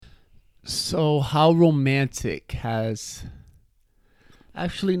So how romantic has...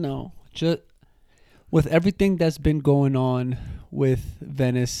 Actually, no. Just with everything that's been going on with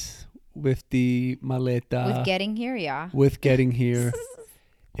Venice, with the maleta, With getting here, yeah. with getting here,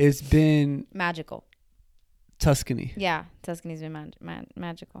 it's been Magical. Tuscany. Yeah, Tuscany's been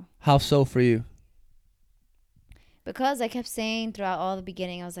magical. How so for you? Because I kept saying throughout all the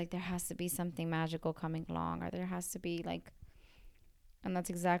beginning, I was like, there has to be something magical coming along, or there has to be like, and that's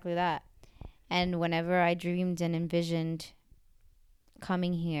exactly that. And whenever I dreamed and envisioned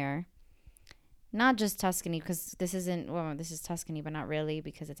coming here, not just Tuscany, because this isn't, well, this is Tuscany, but not really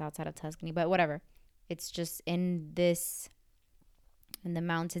because it's outside of Tuscany, but whatever. It's just in the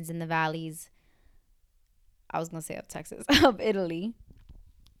mountains, in the valleys. I was going to say of Texas, of Italy.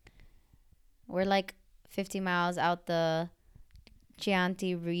 We're like 50 miles out the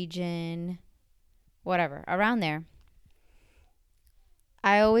Chianti region, whatever, around there.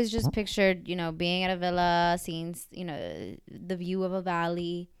 I always just pictured, being at a villa, seeing, the view of a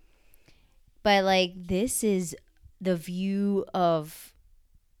valley. But, like, this is the view of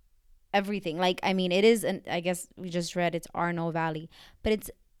everything. Like, I mean, it is, I guess we just read it's Arno Valley.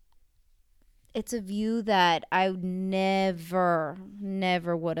 But it's a view that I never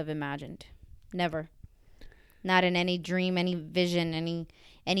would have imagined. Never. Not in any dream, any vision,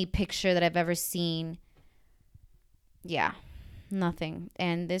 any picture that I've ever seen. Yeah. Nothing.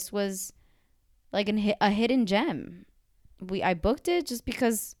 And this was like a hidden gem. I booked it just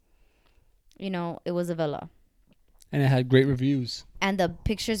because, it was a villa. And it had great reviews. And the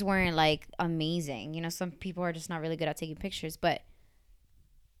pictures weren't like amazing. Some people are just not really good at taking pictures, but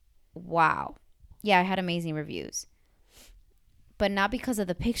wow. Yeah, I had amazing reviews. But not because of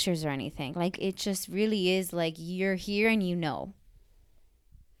the pictures or anything. Like, it just really is like you're here and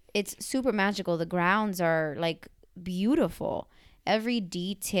It's super magical. The grounds are like beautiful. Every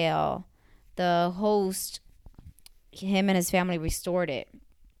detail. The host, him and his family restored it.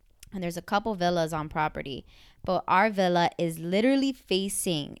 And there's a couple villas on property. But our villa is literally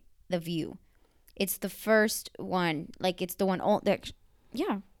facing the view. It's the first one. Like, it's the one.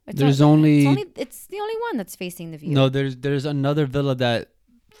 Yeah. It's the only one that's facing the view. No, there's another villa that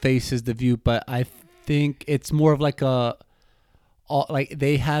faces the view, but I think it's more of like like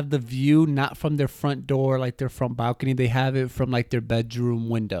they have the view not from their front door, like their front balcony. They have it from like their bedroom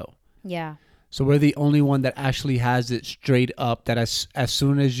window. Yeah. So we're the only one that actually has it straight up. That as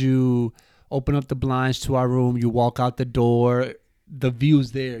soon as you open up the blinds to our room, you walk out the door, the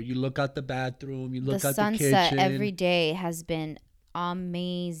view's there. You look out the bathroom. You look out the kitchen. The sunset every day has been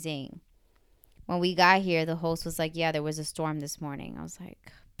amazing. When we got here, the host was like, yeah, there was a storm this morning. I was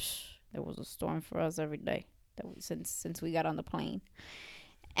like, there was a storm for us every day since we got on the plane.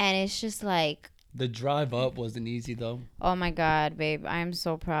 And it's just like, the drive up wasn't easy though. Oh my God, babe, I'm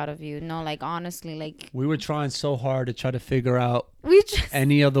so proud of you. No, like, honestly, like, we were trying so hard to try to figure out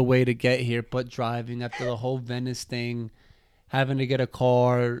any other way to get here but driving. After the whole Venice thing, having to get a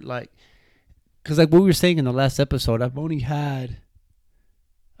car, like, because like what we were saying in the last episode, I've only had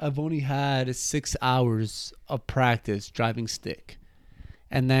 6 hours of practice driving stick.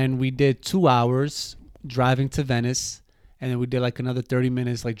 And then we did 2 hours driving to Venice. And then we did like another 30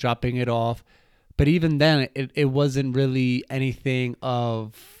 minutes, like dropping it off. But even then, it wasn't really anything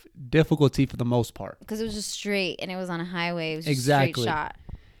of difficulty for the most part. Because it was just straight and it was on a highway. It was just exactly. Straight shot.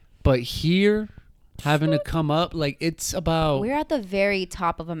 But here, having to come up, like it's about... We're at the very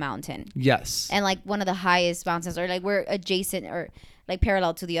top of a mountain. Yes. And like one of the highest mountains, or like we're adjacent or like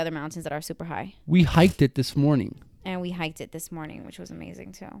parallel to the other mountains that are super high. We hiked it this morning. And we hiked it this morning, which was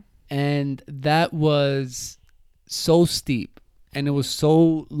amazing too. And that was so steep. And it was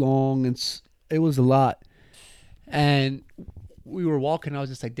so long and it was a lot. And we were walking. I was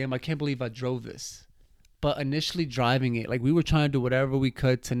just like, damn, I can't believe I drove this. But initially driving it, like we were trying to do whatever we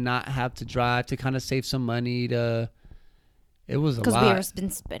could to not have to drive, to kind of save some money. It was a lot. Because we have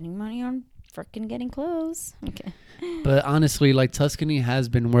been spending money on freaking getting clothes. Okay. But honestly, like Tuscany has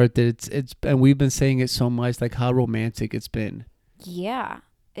been worth it. It's and we've been saying it so much, like how romantic it's been. Yeah,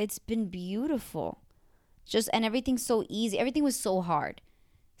 it's been beautiful. And everything's so easy. Everything was so hard,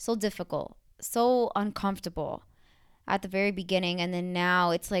 so difficult, so uncomfortable at the very beginning. And then now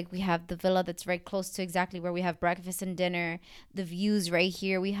it's like we have the villa that's right close to exactly where we have breakfast and dinner. The views right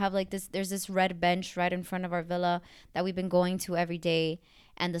here. We have like this, there's this red bench right in front of our villa that we've been going to every day.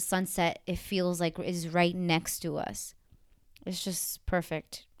 And the sunset, it feels like is right next to us. It's just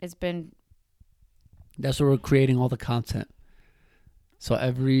perfect. It's been... That's where we're creating all the content. So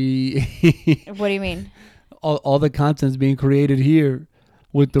every... What do you mean? All the content's being created here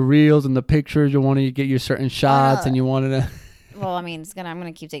with the reels and the pictures. You want to get your certain shots and you wanted to... well, I mean, I'm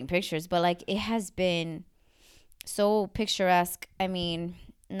gonna keep taking pictures, but like it has been so picturesque. I mean,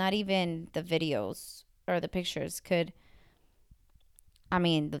 not even the videos or the pictures could. I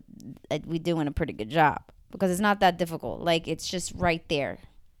mean, we doing a pretty good job because it's not that difficult. Like it's just right there,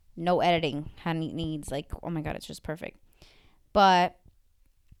 no editing. How needs like, oh my god, it's just perfect. But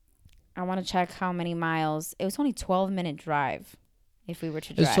I want to check how many miles. It was only 12-minute drive if we were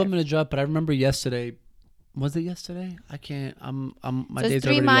to drive. It's 12-minute drive, but I remember yesterday. Was it yesterday? I can't. My So it's days are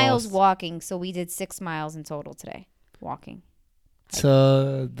 3 miles lost. walking. So we did 6 miles in total today walking.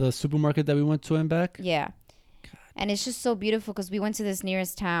 To the supermarket that we went to and back. Yeah. And it's just so beautiful because we went to this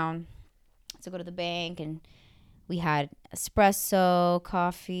nearest town to go to the bank, and we had espresso,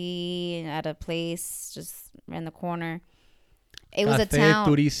 coffee at a place just in the corner. It was a town.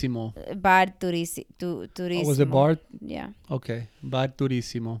 Turísimo. Bar Oh, was it turísimo. bar? Yeah. Okay. Bar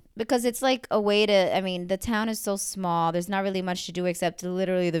turísimo. Because it's like a way to, I mean, the town is so small. There's not really much to do except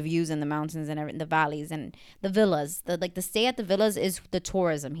literally the views and the mountains and the valleys and the villas. The stay at the villas is the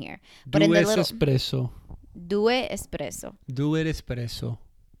tourism here. But Do in the it little espresso. Due Espresso. Do it espresso.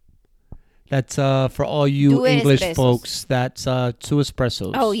 That's for all you Due English espressos. folks. That's 2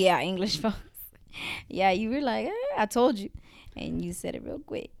 espressos. Oh yeah, English folks. Yeah, you were like, I told you, and you said it real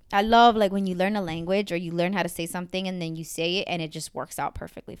quick. I love like when you learn a language or you learn how to say something and then you say it and it just works out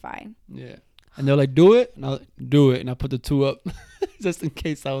perfectly fine. Yeah. And they're like, do it, and I'll do it, and I put the 2 up just in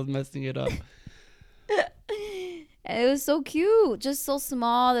case I was messing it up. And it was so cute, just so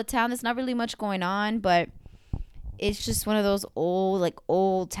small. The town, there's not really much going on, but it's just one of those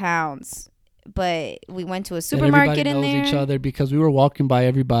old towns. But we went to a supermarket in there. Everybody knows each other because we were walking by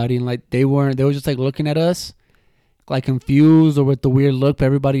everybody, and like they were just like looking at us, like confused or with the weird look. But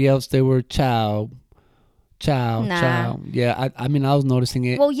everybody else, they were ciao. Yeah, I mean, I was noticing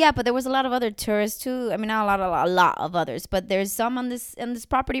it. Well, yeah, but there was a lot of other tourists too. I mean, not a lot of others, but there's some on this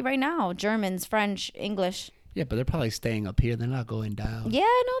property right now. Germans, French, English. Yeah, but they're probably staying up here. They're not going down. Yeah,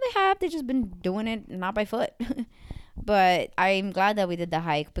 no, they have. They've just been doing it not by foot. But I'm glad that we did the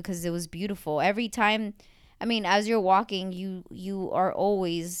hike because it was beautiful. Every time, I mean, as you're walking, you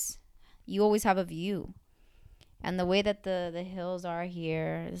always have a view. And the way that the hills are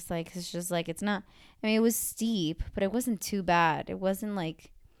here, it's just like it's not. I mean, it was steep, but it wasn't too bad. It wasn't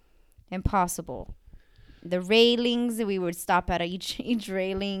like impossible. The railings, we would stop at each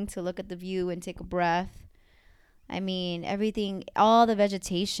railing to look at the view and take a breath. I mean, everything, all the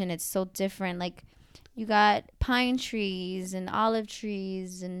vegetation, it's so different. Like you got pine trees and olive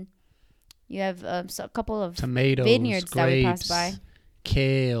trees, and you have a couple of tomatoes, vineyards grapes, that we passed by.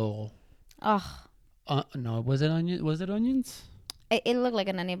 Kale. Oh, no, was it onion? Was it onions? it looked like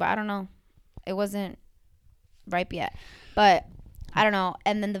an onion, but I don't know. It wasn't ripe yet, but I don't know.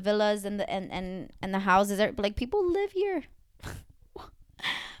 And then the villas and the houses are like people live here.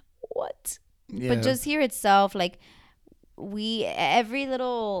 What? Yeah. But just here itself, like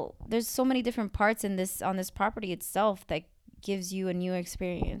there's so many different parts on this property itself that gives you a new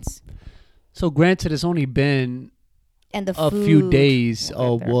experience. So granted, it's only been And the a food, few days.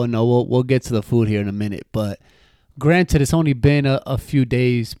 Oh well, no, we'll get to the food here in a minute. But granted, it's only been a few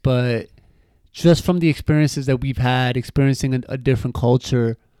days. But just from the experiences that we've had, experiencing a different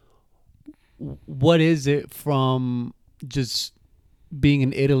culture, what is it from just being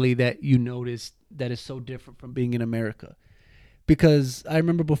in Italy that you noticed that is so different from being in America? Because I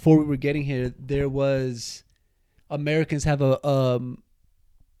remember before we were getting here, there was Americans have a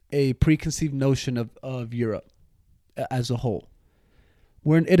preconceived notion of Europe as a whole.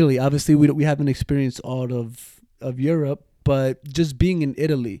 We're in Italy. Obviously, we haven't experienced all of Europe, but just being in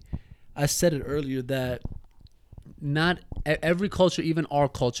Italy, I said it earlier that not every culture, even our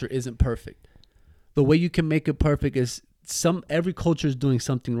culture, isn't perfect. The way you can make it perfect is every culture is doing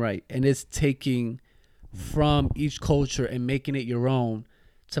something right, and it's taking from each culture and making it your own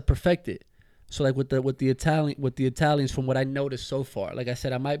to perfect it. So like with the Italians, from what I noticed so far, like I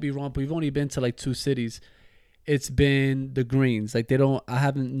said, I might be wrong, but we've only been to like 2 cities. It's been the greens. Like I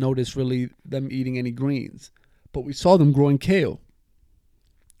haven't noticed really them eating any greens, but we saw them growing kale.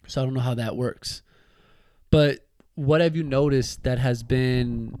 So I don't know how that works. But what have you noticed that has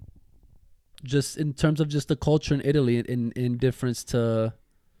been just in terms of just the culture in Italy in difference to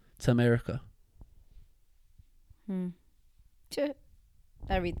America?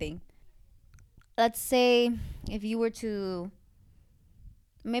 Everything. Let's say if you were to,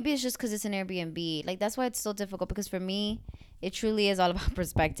 maybe it's just because it's an Airbnb. Like that's why it's so difficult, because for me, it truly is all about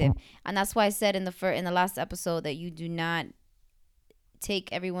perspective, and that's why I said in the last episode that you do not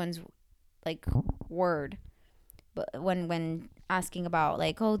take everyone's like word, but when asking about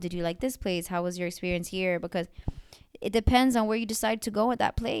like, oh, did you like this place? How was your experience here? Because It depends on where you decide to go at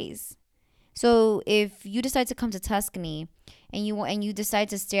that place. So if you decide to come to Tuscany and you decide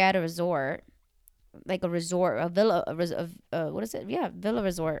to stay at a resort, like a resort, a villa, what is it? Yeah, villa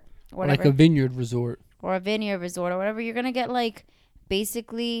resort or Or like a whatever, vineyard resort. or a vineyard resort or whatever, you're gonna get like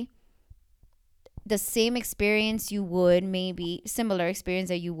basically the same experience you would, maybe similar experience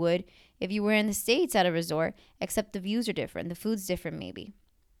that you would if you were in the States at a resort, except the views are different, the food's different maybe.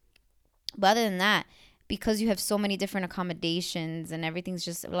 But other than that, because you have so many different accommodations and everything's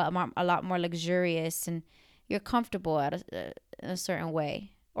just a lot more luxurious, and you're comfortable in a certain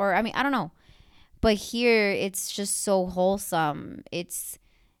way. Or I mean, I don't know. But here it's just so wholesome. It's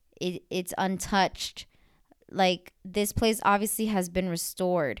untouched. Like this place obviously has been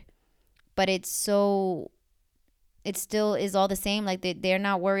restored, but it still is all the same. Like they're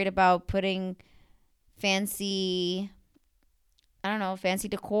not worried about putting fancy, I don't know, fancy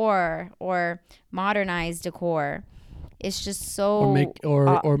decor or modernized decor. It's just Or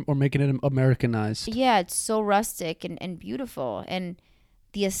so or making it Americanized. yeah, it's so rustic and beautiful, and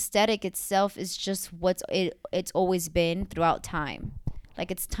the aesthetic itself is just it's always been throughout time. Like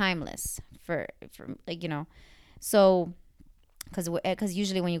it's timeless for like, so because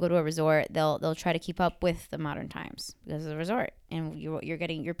usually when you go to a resort, they'll try to keep up with the modern times because it's a resort, and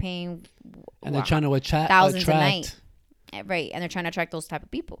you're paying And they're trying to thousands a attract. night, right? And they're trying to attract those type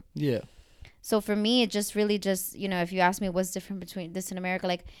of people. Yeah. So for me, it just really just, if you ask me what's different between this and America,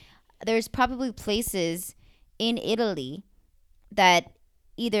 like there's probably places in Italy that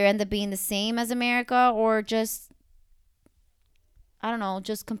either end up being the same as America or just, I don't know,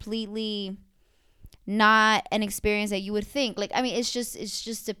 just completely not an experience that you would think. Like, I mean, it's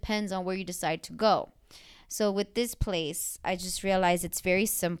just depends on where you decide to go. So with this place, I just realized it's very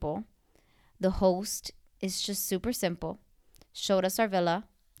simple. The host is just super simple. Showed us our villa.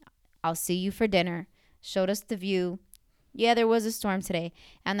 I'll see you for dinner. Showed us the view. Yeah, there was a storm today,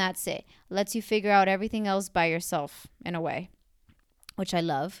 and that's it. Lets you figure out everything else by yourself in a way, which I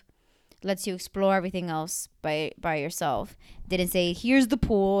love. Lets you explore everything else by yourself. Didn't say, here's the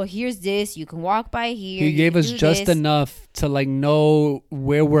pool, here's this, you can walk by here. He gave us just enough to like know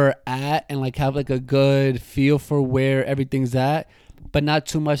where we're at and like have like a good feel for where everything's at, but not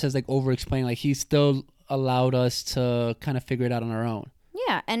too much as like over explain. Like he still allowed us to kind of figure it out on our own.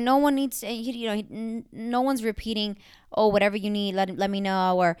 Yeah, and no one needs, no one's repeating, oh, whatever you need, let me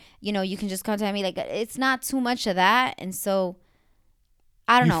know, or you can just contact me. Like it's not too much of that, and so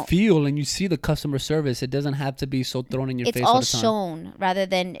I don't know. You feel and you see the customer service. It doesn't have to be so thrown in your face. It's all shown rather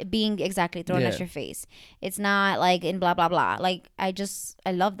than being exactly thrown at your face. It's not like in blah blah blah. Like I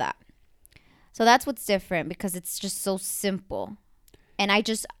love that. So that's what's different, because it's just so simple. And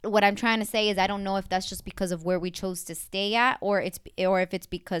what I'm trying to say is I don't know if that's just because of where we chose to stay at, or if it's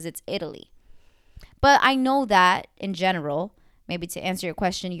because it's Italy. But I know that in general, maybe to answer your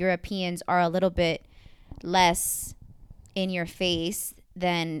question, Europeans are a little bit less in your face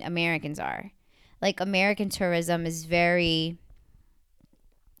than Americans are. Like American tourism is very,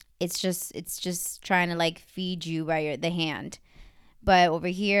 it's just trying to like feed you by the hand. But over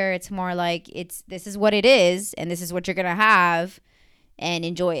here it's more like this is what it is and this is what you're going to have and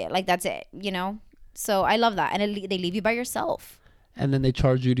enjoy it. Like that's it, So I love that. And they leave you by yourself. And then they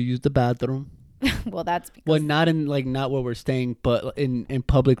charge you to use the bathroom. Well, that's because not where we're staying, but in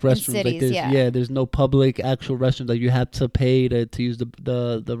public restrooms. In cities, like there's no public actual restrooms. Like you have to pay to use the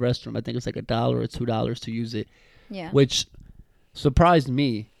restroom. I think it's like $1 or $2 to use it. Yeah. Which surprised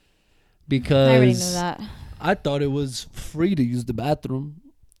me because I already knew that. I thought it was free to use the bathroom.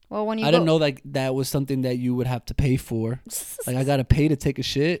 Well, when you I didn't know like that was something that you would have to pay for. Like I gotta pay to take a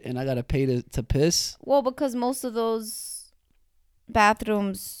shit and I gotta pay to piss. Well, because most of those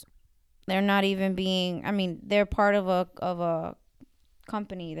bathrooms, they're not even being, I mean, they're part of a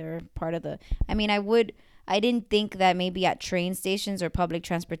company. They're part of I didn't think that maybe at train stations or public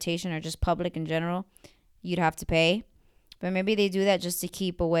transportation or just public in general, you'd have to pay. But maybe they do that just to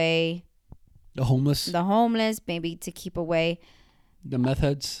keep away the homeless, maybe to keep away the meth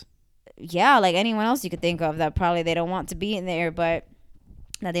heads. Yeah, like anyone else you could think of that probably they don't want to be in there, but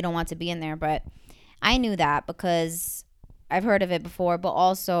I knew that because I've heard of it before. But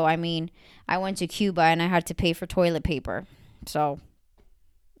also, I mean, I went to Cuba and I had to pay for toilet paper. So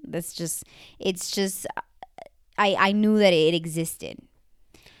I knew that it existed.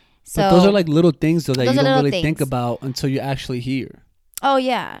 So but those are like little things though that you don't really think things. about until you're actually here. Oh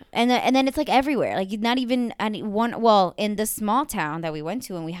yeah, and then it's like everywhere. Like not even Well, in the small town that we went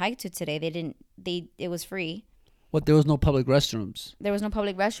to and we hiked to today, it was free. What? There was no public restrooms. There was no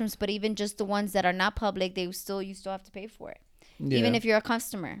public restrooms, but even just the ones that are not public, you still have to pay for it. Yeah. Even if you're a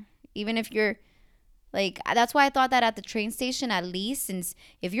customer, even if you're Like that's why I thought that at the train station, at least, since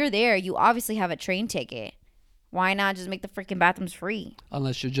if you're there, you obviously have a train ticket. Why not just make the freaking bathrooms free?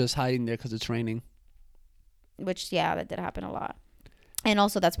 Unless you're just hiding there because it's raining. Which, yeah, that did happen a lot. And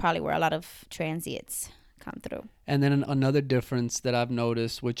also, that's probably where a lot of transients come through. And then another difference that I've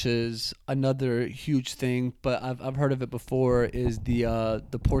noticed, which is another huge thing, but I've heard of it before, is the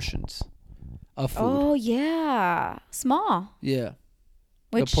portions of food. Oh yeah, small. Yeah,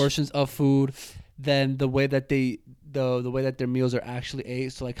 Which the portions of food, then the way that the way that their meals are actually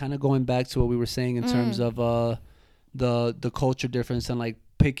ate. So like kind of going back to what we were saying in terms of the culture difference and like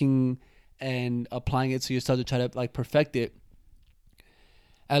picking and applying it to yourself to try to like perfect it.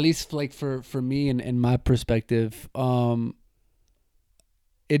 At least like for me and my perspective,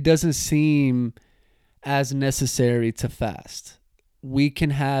 it doesn't seem as necessary to fast. We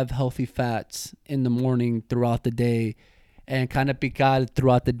can have healthy fats in the morning throughout the day and kind of picar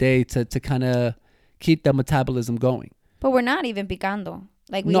throughout the day to kind of keep the metabolism going. but we're not even picando.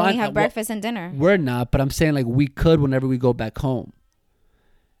 Like we No, only have breakfast and dinner. We're not, but I'm saying like we could whenever we go back home.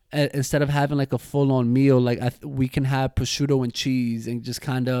 Instead of having like a full-on meal, like we can have prosciutto and cheese and just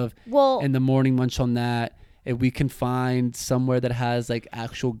kind of in the morning munch on that. If we can find somewhere that has like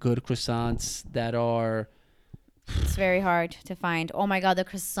actual good croissants that are, It's very hard to find. Oh my god, the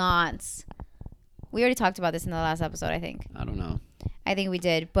croissants. We already talked about this in the last episode, I think. I don't know, I think we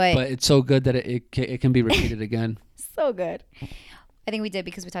did, but it's so good that it can be repeated again. so good. I think we did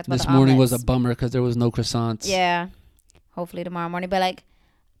because we talked about This the morning was omelets. a bummer because there was no croissants. Yeah. Hopefully tomorrow morning, but like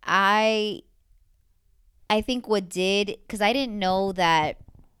I think what did, because I didn't know that,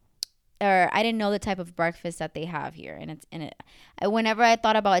 or I didn't know the type of breakfast that they have here, and whenever I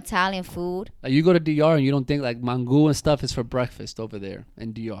thought about Italian food, Like you go to DR and you don't think like mango and stuff is for breakfast over there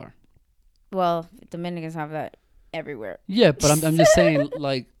in DR. well, Dominicans have that everywhere. Yeah, but I'm just saying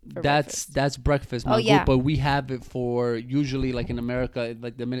like breakfast. that's breakfast. Oh, Mango, yeah. But we have it for usually like in America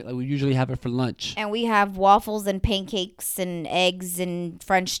like we usually have it for lunch. And we have waffles and pancakes and eggs and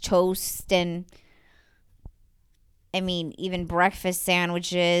French toast and I mean even breakfast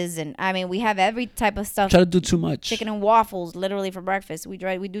sandwiches, and I mean we have every type of stuff. Try to do too much. Chicken and waffles literally for breakfast. We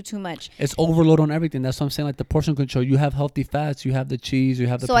do too much. It's overload on everything. That's what I'm saying. Like the portion control. You have healthy fats. You have the cheese. You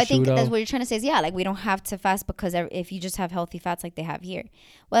have the prosciutto. So I think that's what you're trying to say is, yeah, like we don't have to fast because if you just have healthy fats like they have here.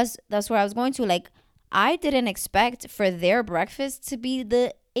 Well, that's where I was going to. Like I didn't expect for their breakfast to be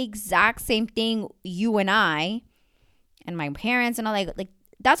the exact same thing you and I and my parents and all like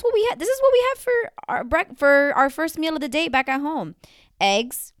that's what we had. This is what we have for our first meal of the day back at home.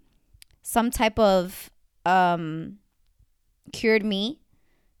 Eggs, some type of cured meat,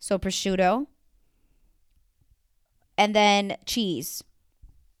 so prosciutto, and then cheese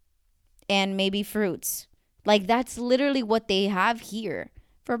and maybe fruits. Like that's literally what they have here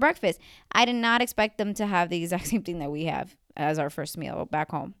for breakfast. I did not expect them to have the exact same thing that we have as our first meal back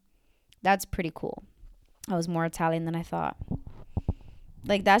home. That's pretty cool. I was more Italian than I thought.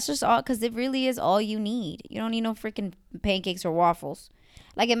 Like that's just all, because it really is all you need. You don't need no freaking pancakes or waffles.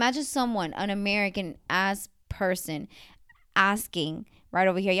 Like imagine someone, an American ass person, asking right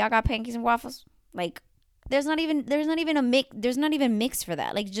over here, y'all got pancakes and waffles? Like there's not even a mix. There's not even mix for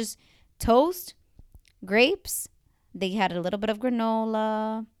that. Like just toast, grapes. They had a little bit of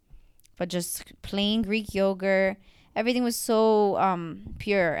granola, but just plain Greek yogurt. Everything was so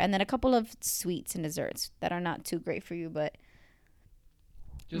pure, and then a couple of sweets and desserts that are not too great for you, but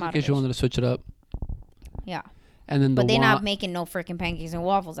just in case you wanted to switch it up. Yeah. And then but they're not making no freaking pancakes and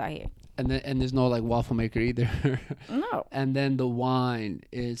waffles out here. And there's no like waffle maker either. No. And then the wine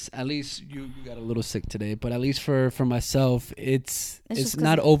is, at least you got a little sick today, but at least for myself, it's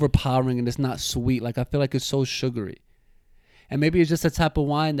not overpowering and it's not sweet. Like I feel like it's so sugary. And maybe it's just the type of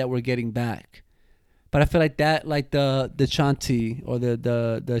wine that we're getting back. But I feel like that, like the Chianti or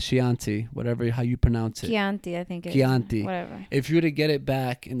the Chianti, whatever how you pronounce it. Chianti, I think it Chianti. is. Whatever. If you were to get it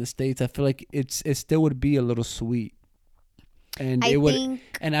back in the States, I feel like it still would be a little sweet. And I wouldn't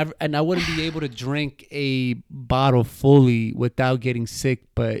be able to drink a bottle fully without getting sick,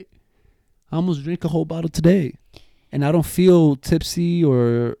 but I almost drank a whole bottle today. And I don't feel tipsy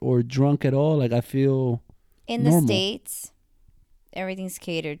or drunk at all. Like I feel in normal. The States, everything's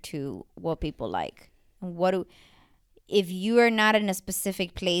catered to what people like. If you are not in a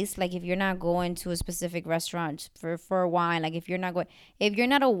specific place, like if you're not going to a specific restaurant for wine, like if you're not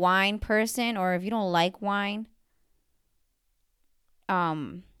a wine person, or if you don't like wine,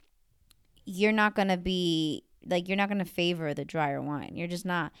 you're not gonna favor the drier wine. You're just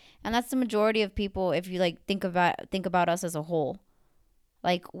not. And that's the majority of people. If you like think about us as a whole,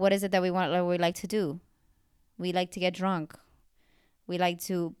 like what is it that we like to do? We like to get drunk. We like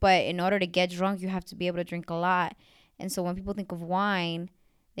to, but in order to get drunk, you have to be able to drink a lot. And so when people think of wine,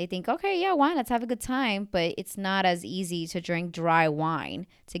 they think, okay, yeah, wine, let's have a good time. But it's not as easy to drink dry wine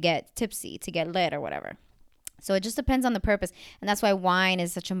to get tipsy, to get lit or whatever. So it just depends on the purpose. And that's why wine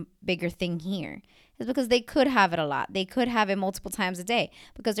is such a bigger thing here. It's because they could have it a lot. They could have it multiple times a day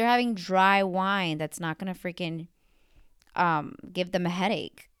because they're having dry wine that's not going to freaking give them a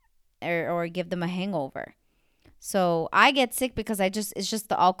headache or give them a hangover. So I get sick because it's just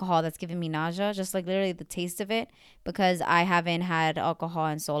the alcohol that's giving me nausea, just like literally the taste of it because I haven't had alcohol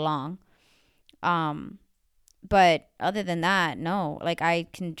in so long. Um, but other than that, no, like I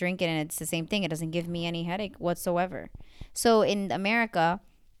can drink it and it's the same thing. It doesn't give me any headache whatsoever. So in America,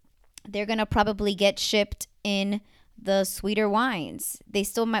 they're going to probably get shipped in the sweeter wines. They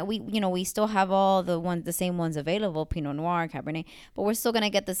still might, we still have all the same ones available, Pinot Noir, Cabernet, but we're still going to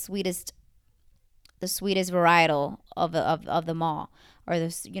get the sweetest varietal of them all, or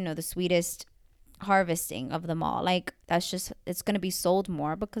the sweetest harvesting of them all. Like that's just, it's going to be sold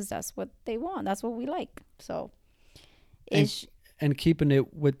more because that's what they want. That's what we like. So and, and keeping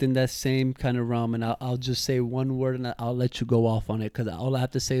it within that same kind of realm, and I'll just say one word and I'll let you go off on it because all I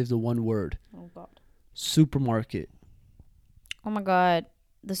have to say is the one word. Oh God. Supermarket. Oh my God.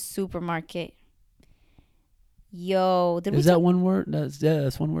 The supermarket. Yo, is that one word?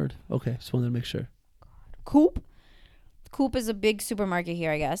 That's one word. Okay, just wanted to make sure. Coop. Coop is a big supermarket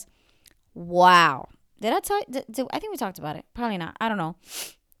here, I guess. Wow. Did I talk? I think we talked about it. Probably not. I don't know.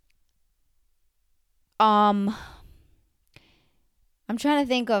 I'm trying to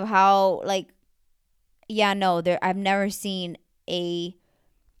think of how, like, yeah, no, I've never seen a,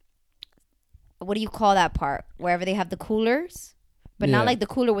 what do you call that part? Wherever they have the coolers, but not like the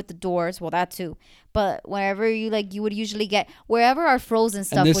cooler with the doors. Well, that too. But wherever you would usually get, wherever our frozen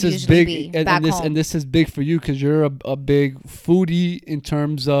stuff would usually be back home. And this is big for you because you're a big foodie in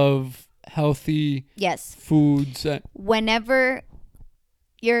terms of healthy foods. Whenever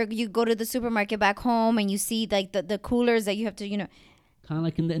you go to the supermarket back home and you see like the coolers that you have to, kind of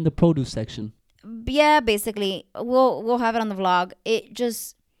like in the produce section. Yeah, basically. We'll have it on the vlog. It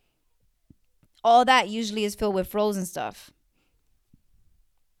just, all that usually is filled with frozen stuff.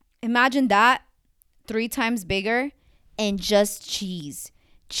 Imagine that 3 times bigger and just cheese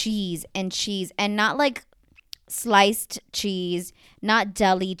and not like sliced cheese, not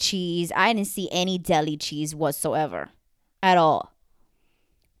deli cheese. I didn't see any deli cheese whatsoever at all.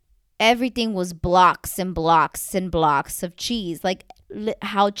 Everything was blocks and blocks and blocks of cheese, like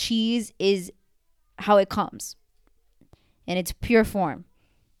how cheese is, how it comes in its pure form.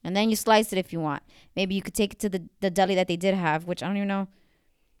 And then you slice it if you want. Maybe you could take it to the deli that they did have, which I don't even know.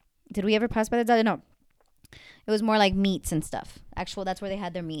 Did we ever pass by the deli? No. It was more like meats and stuff. Actually, that's where they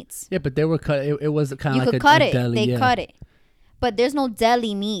had their meats. Yeah, but they were cut. It was kind of like a deli. They cut it. But there's no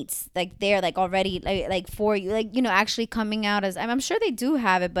deli meats like they're like already like for you, like, actually coming out as, I'm sure they do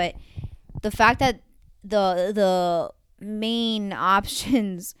have it, but the fact that the main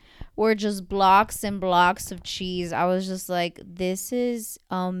options were just blocks and blocks of cheese, I was just like, this is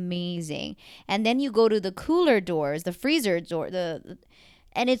amazing. And then you go to the cooler doors, the freezer door,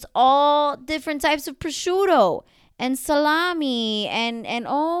 and it's all different types of prosciutto and salami and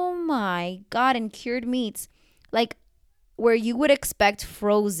oh my God, and cured meats, like where you would expect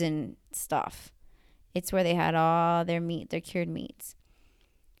frozen stuff. It's where they had all their cured meats.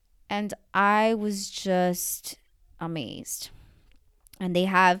 And I was just amazed. And they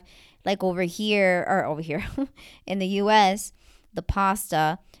have, like over here in the US, the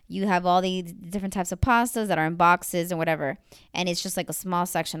pasta, you have all these different types of pastas that are in boxes and whatever. And it's just like a small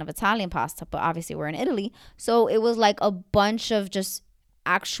section of Italian pasta. But obviously we're in Italy. So it was like a bunch of just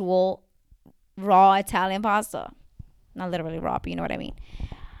actual raw Italian pasta. Not literally raw, but you know what I mean.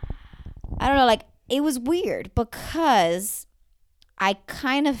 I don't know, like it was weird because I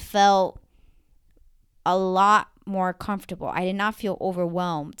kind of felt a lot more comfortable. I did not feel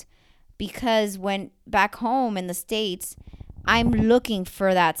overwhelmed because when back home in the States, I'm looking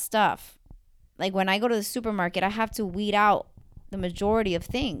for that stuff. Like when I go to the supermarket, I have to weed out the majority of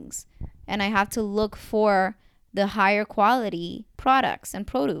things and I have to look for the higher quality products and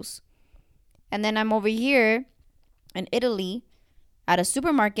produce. And then I'm over here in Italy at a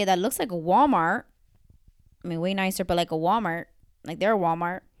supermarket that looks like a Walmart. I mean, way nicer, but like a Walmart, like they're a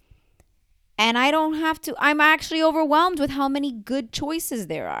Walmart. And I don't have to, I'm actually overwhelmed with how many good choices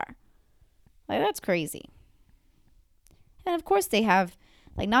there are. Like, that's crazy. And of course they have,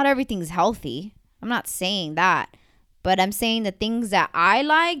 like, not everything's healthy. I'm not saying that. But I'm saying the things that I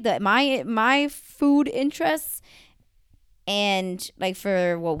like, that my food interests, and like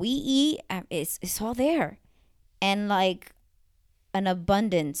for what we eat, it's all there. And like, an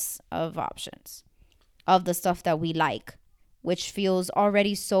abundance of options of the stuff that we like, which feels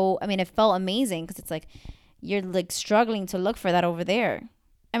already so, I mean, it felt amazing because it's like you're like struggling to look for that over there.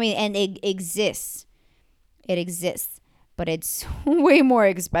 I mean, and it exists. It exists, but it's way more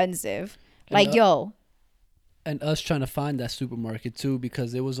expensive. And Like, yo, and us trying to find that supermarket too,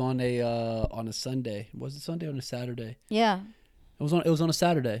 because it was on a Sunday. Was it Sunday or on a Saturday? yeah, It was on a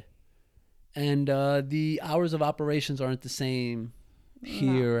Saturday, and the hours of operations aren't the same no,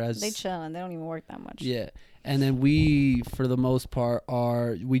 here they as chill and they don't even work that much. yeah. And then we, for the most part,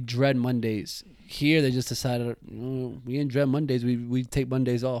 we dread Mondays. Here they just decided we didn't dread Mondays. We take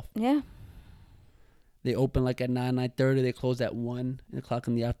Mondays off. Yeah, They open like at 9:30. They close at 1 o'clock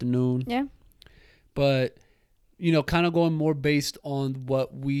in the afternoon. yeah. But kind of going more based on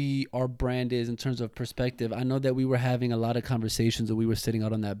what our brand is in terms of perspective. I know that we were having a lot of conversations when we were sitting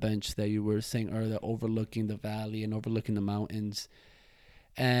out on that bench that you were saying earlier, overlooking the valley and overlooking the mountains.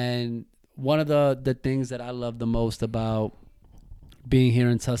 And one of the things that I love the most about being here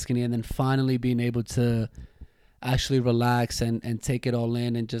in Tuscany and then finally being able to actually relax and take it all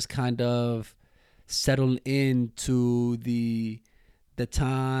in and just kind of settle into the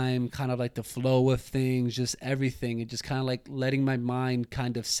time, kind of like the flow of things, just everything, and just kind of like letting my mind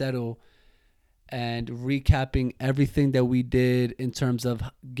kind of settle and recapping everything that we did in terms of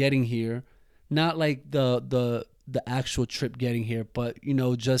getting here. Not like the actual trip getting here, but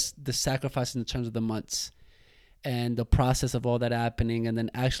just the sacrifice in terms of the months and the process of all that happening, and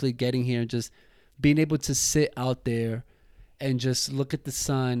then actually getting here and just being able to sit out there and just look at the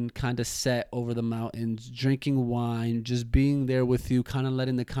sun kind of set over the mountains, drinking wine, just being there with you, kind of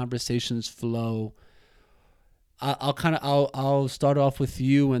letting the conversations flow. I'll start off with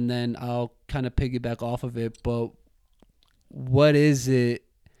you, and then I'll kind of piggyback off of it. But what is it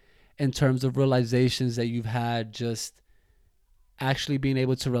in terms of realizations that you've had just actually being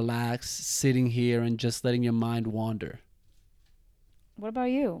able to relax, sitting here and just letting your mind wander? What about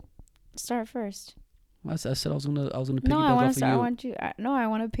you? Start first. I said I was gonna piggyback No, I want off to start. of I you. want you. No, I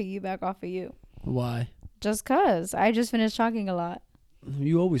want to piggyback off of you. Why? Just cause I just finished talking a lot.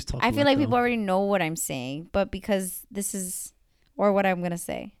 You always talk. I feel a lot, like though. people already know what I'm saying, but because this is or what I'm gonna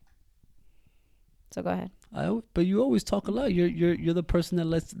say. So go ahead. But you always talk a lot. You're the person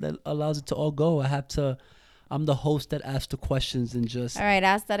that allows it to all go. I'm the host that asks the questions and just. All right,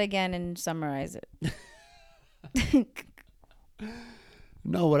 ask that again and summarize it.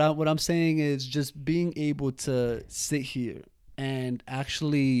 No, what I'm saying is just being able to sit here and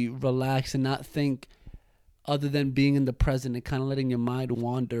actually relax and not think other than being in the present and kind of letting your mind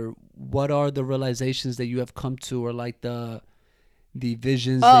wander. What are the realizations that you have come to, or like the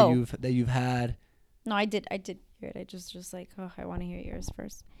visions that you've had? No, I did hear it. I just like, oh, I want to hear yours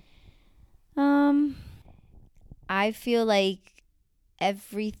first. I feel like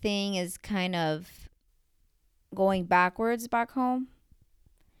everything is kind of going backwards back home.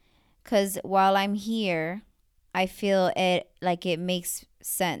 Cause while I'm here, I feel it like it makes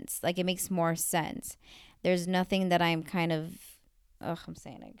sense. Like it makes more sense. There's nothing that I'm kind of. Oh, I'm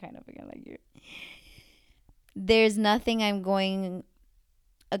saying it kind of again like you. There's nothing I'm going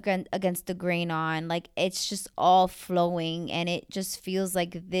against the grain on. Like it's just all flowing, and it just feels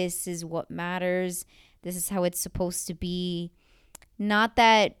like this is what matters. This is how it's supposed to be. Not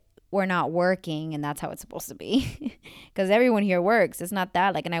that we're not working and that's how it's supposed to be, because everyone here works. It's not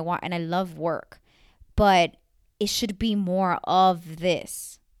that, like, and I love work, but it should be more of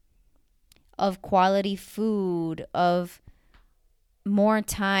this, of quality food, of more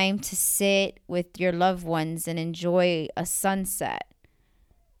time to sit with your loved ones and enjoy a sunset,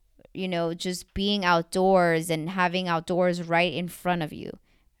 just being outdoors and having outdoors right in front of you,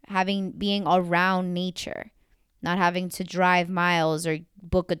 being around nature, not having to drive miles or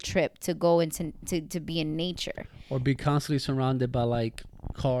book a trip to go into to be in nature, or be constantly surrounded by like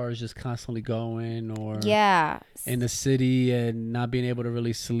cars just constantly going, or yeah, in the city and not being able to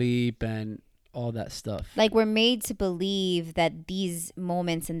really sleep and all that stuff. Like we're made to believe that these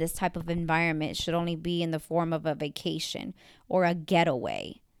moments in this type of environment should only be in the form of a vacation or a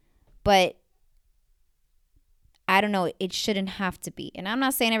getaway, but I don't know, it shouldn't have to be. And I'm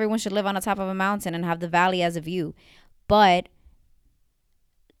not saying everyone should live on the top of a mountain and have the valley as a view, but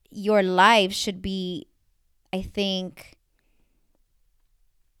your life should be, I think,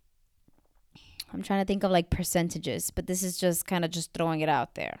 I'm trying to think of like percentages, but this is just kind of just throwing it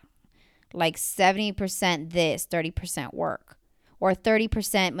out there. Like 70% this, 30% work, or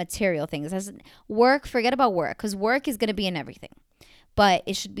 30% material things. As work, forget about work, because work is going to be in everything. But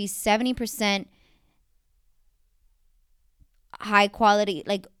it should be 70% high quality,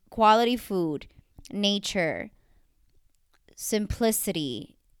 like quality food, nature,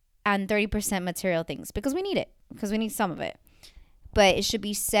 simplicity and 30% material things, because we need it, because we need some of it. But it should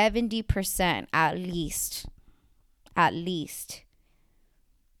be 70% at least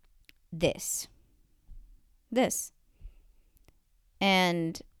this this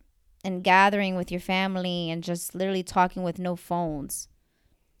and gathering with your family and just literally talking with no phones,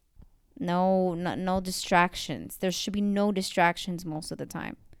 no distractions. There should be no distractions most of the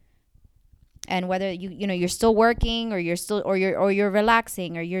time. And whether you're still working, or you're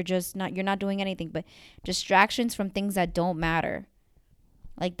relaxing, or you're not doing anything, but distractions from things that don't matter.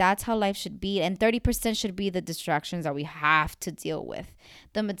 Like, that's how life should be. And 30% should be the distractions that we have to deal with,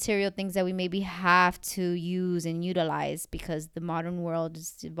 the material things that we maybe have to use and utilize because the modern world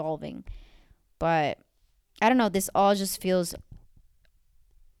is evolving. But I don't know, this all just feels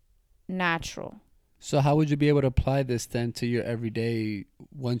natural. So how would you be able to apply this then to your everyday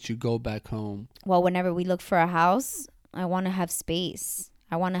once you go back home? Well, whenever we look for a house, I want to have space.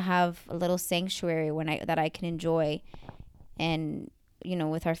 I want to have a little sanctuary that I can enjoy, and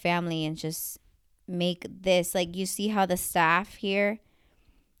with our family, and just make this, like, you see how the staff here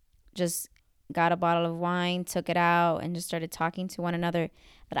just got a bottle of wine, took it out, and just started talking to one another.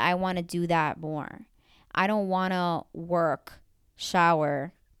 That I want to do that more. I don't want to work,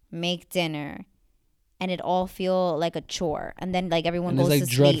 shower, make dinner, and it all feel like a chore, and then like everyone goes to sleep.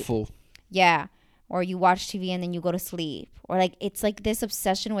 Dreadful. Yeah. Or you watch TV and then you go to sleep. Or like, it's like this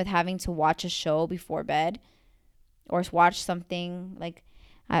obsession with having to watch a show before bed, or watch something like,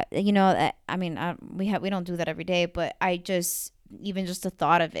 we don't do that every day, but even just the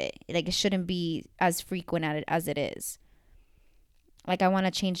thought of it, like, it shouldn't be as frequent at it as it is. Like, I want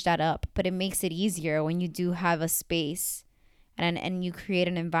to change that up, but it makes it easier when you do have a space and you create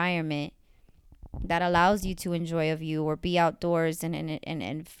an environment that allows you to enjoy a view or be outdoors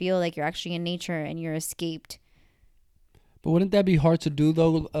and feel like you're actually in nature and you're escaped. But wouldn't that be hard to do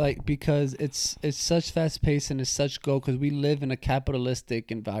though? Like, because it's such fast pace and it's such go, because we live in a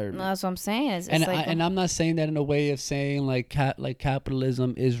capitalistic environment. No, that's what I'm saying. It's like, I'm not saying that in a way of saying like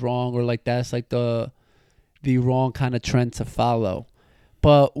capitalism is wrong, or like that's like the wrong kind of trend to follow.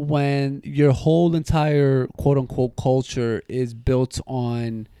 But when your whole entire quote unquote culture is built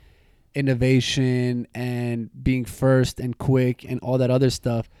on innovation and being first and quick and all that other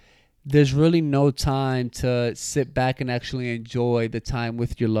stuff, there's really no time to sit back and actually enjoy the time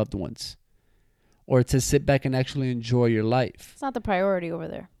with your loved ones, or to sit back and actually enjoy your life. It's not the priority over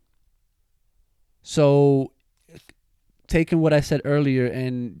there. So taking what I said earlier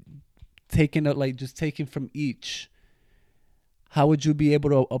and taking it, like, just taking from each, how would you be able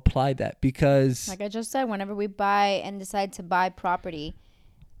to apply that? Because like I just said, whenever we buy and decide to buy property.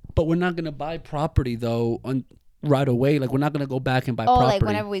 But we're not going to buy property though right away. Like, we're not going to go back and buy property. Like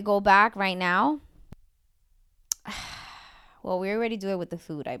whenever we go back right now. Well, we already do it with the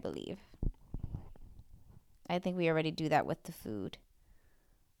food, I believe. I think we already do that with the food.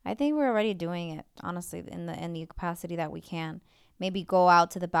 I think we're already doing it, honestly, in the capacity that we can. Maybe go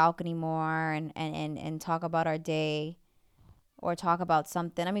out to the balcony more and talk about our day, or talk about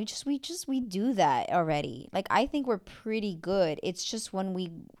something. I mean, we do that already. Like, I think we're pretty good. It's just when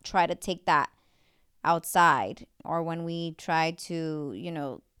we try to take that outside, or when we try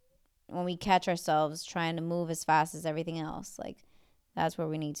to, when we catch ourselves trying to move as fast as everything else, like, that's where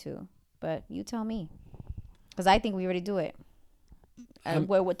we need to. But you tell me, because I think we already do it. And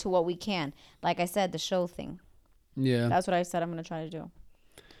to what we can. Like I said, the show thing. Yeah. That's what I said I'm going to try to do.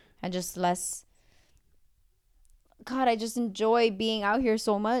 And just less. God, I just enjoy being out here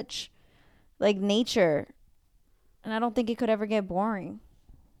so much. Like, nature. And I don't think it could ever get boring.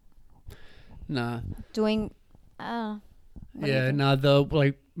 Nah. Doing.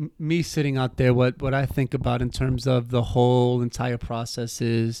 Me sitting out there, what I think about in terms of the whole entire process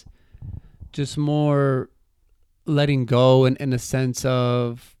is just more letting go, in a sense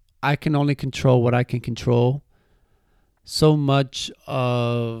of, I can only control what I can control. So much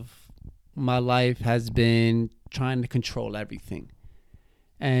of my life has been trying to control everything,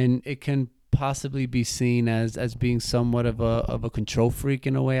 and it can possibly be seen as being somewhat of a control freak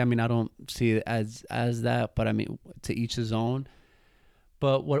in a way. I mean, I don't see it as that, but I mean, to each his own.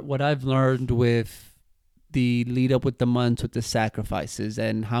 But what I've learned with the lead up with the months, with the sacrifices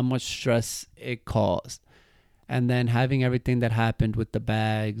and how much stress it caused, and then having everything that happened with the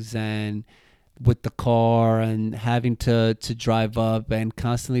bags and with the car, and having to drive up and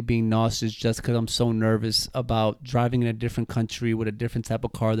constantly being nauseous just because I'm so nervous about driving in a different country with a different type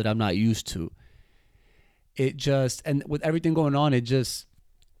of car that I'm not used to. And with everything going on, it just,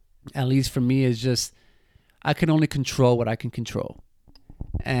 at least for me, is just, I can only control what I can control.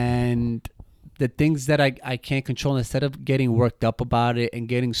 And the things that I can't control, instead of getting worked up about it and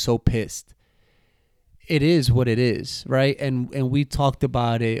getting so pissed, it is what it is, right? And we talked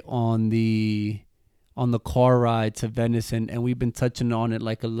about it on the car ride to Venice, and we've been touching on it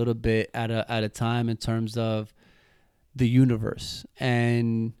like a little bit at a time in terms of the universe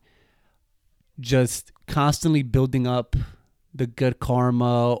and just constantly building up the good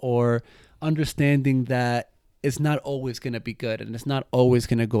karma, or understanding that it's not always going to be good and it's not always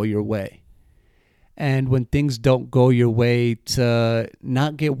going to go your way. And when things don't go your way, to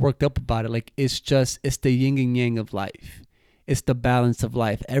not get worked up about it. Like, it's the yin and yang of life. It's the balance of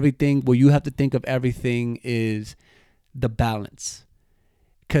life. Everything, well, you have to think of everything is the balance.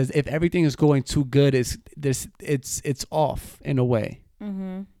 Because if everything is going too good, it's off in a way.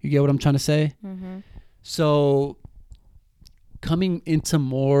 Mm-hmm. You get what I'm trying to say? Mm-hmm. So coming into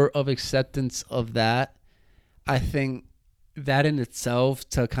more of acceptance of that, I think that in itself,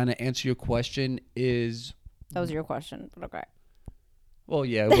 to kind of answer your question, is... That was your question, but okay. Well,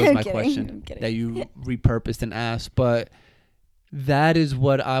 yeah, it was my I'm question kidding. that you repurposed and asked. But that is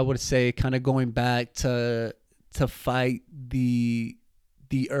what I would say, kind of going back to fight the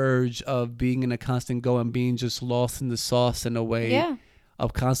urge of being in a constant go and being just lost in the sauce in a way. Yeah.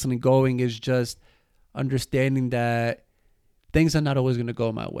 Of constantly going, is just understanding that things are not always going to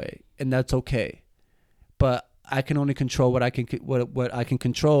go my way, and that's okay. But I can only control what I can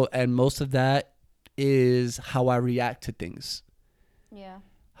control, and most of that is how I react to things. Yeah.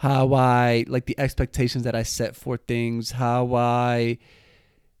 How I, like, the expectations that I set for things, how I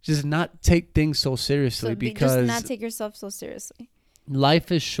just not take things so seriously, because just not take yourself so seriously.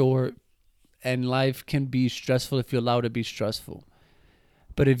 Life is short, and life can be stressful if you allow it to be stressful.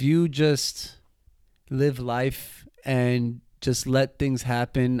 But if you just live life and just let things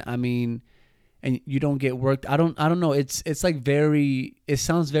happen, I mean, and you don't get worked, I don't know, it's like it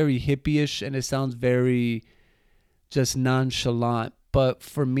sounds very hippie-ish, and it sounds very just nonchalant, but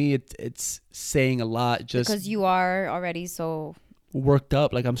for me it's saying a lot, just because you are already so worked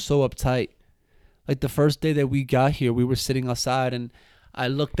up. Like, I'm so uptight. Like, the first day that we got here, we were sitting outside, and I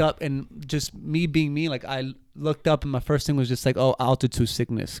looked up, and just me being me, like, I looked up, and my first thing was just like, oh, altitude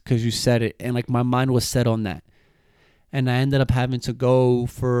sickness, because you said it, and like my mind was set on that. And I ended up having to go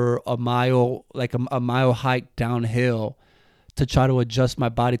for a mile, like a mile hike downhill, to try to adjust my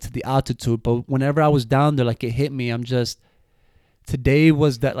body to the altitude. But whenever I was down there, like, it hit me. That day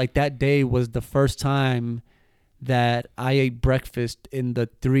was the first time that I ate breakfast in the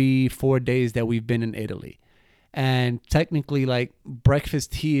 3-4 days that we've been in Italy. And technically, like,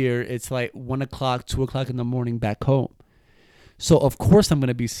 breakfast here, it's like 1 o'clock, 2 o'clock in the morning back home. So of course I'm going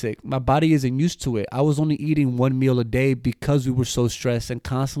to be sick. My body isn't used to it. I was only eating one meal a day because we were so stressed and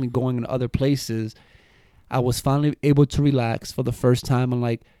constantly going in other places. I was finally able to relax for the first time in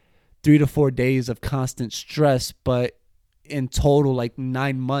like 3 to 4 days of constant stress, but in total, like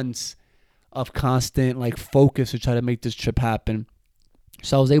 9 months of constant, like, focus to try to make this trip happen.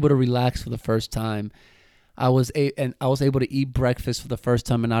 So I was able to relax for the first time. I was able to eat breakfast for the first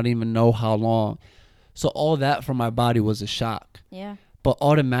time, and I didn't even know how long. So all that for my body was a shock. Yeah. But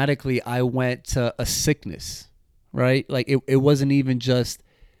automatically I went to a sickness, right? Like, it wasn't even just,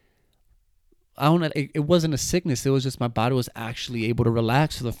 I don't know, it wasn't a sickness. It was just my body was actually able to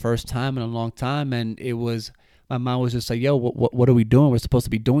relax for the first time in a long time. And my mind was just like, yo, what are we doing? We're supposed to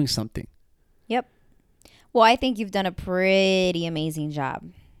be doing something. Yep. Well, I think you've done a pretty amazing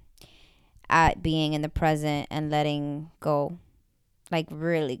job at being in the present and letting go. Like,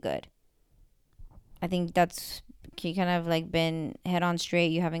 really good. I think that's, you kind of like been head on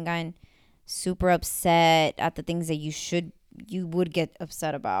straight. You haven't gotten super upset at the things that you would get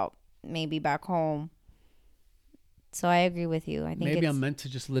upset about maybe back home. So I agree with you. I think maybe I'm meant to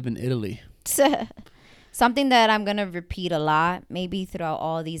just live in Italy. Something that I'm going to repeat a lot, maybe throughout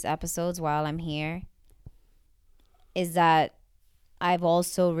all these episodes while I'm here, is that I've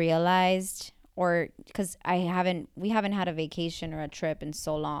also realized, or because we haven't had a vacation or a trip in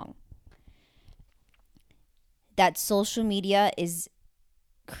so long, that social media is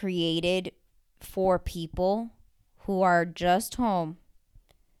created for people who are just home,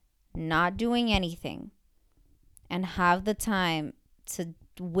 not doing anything, and have the time to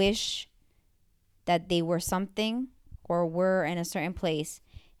wish that they were something or were in a certain place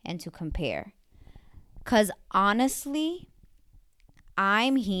and to compare. Because honestly,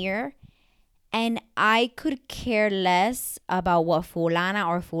 I'm here and I could care less about what fulana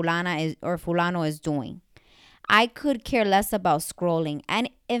or fulano is doing. I could care less about scrolling. And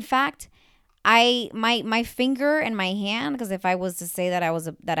in fact, my finger and my hand, because if I was to say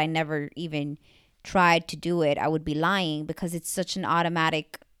that I never even tried to do it, I would be lying, because it's such an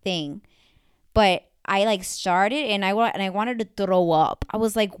automatic thing. But I like started and I wanted to throw up. I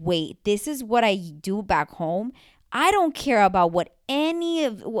was like, wait, this is what I do back home. I don't care about what any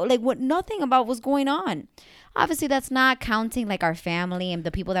of like what nothing about what's going on. Obviously, that's not counting like our family and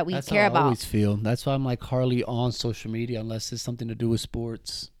the people that we That's how care I about. always feel. That's why I'm like hardly on social media unless it's something to do with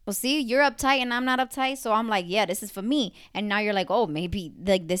sports. Well, see, you're uptight and I'm not uptight, so I'm like, yeah, this is for me. And now you're like, oh, maybe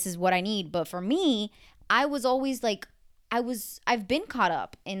like this is what I need. But for me, I was always like, I've been caught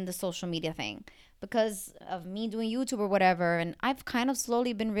up in the social media thing because of me doing YouTube or whatever, and I've kind of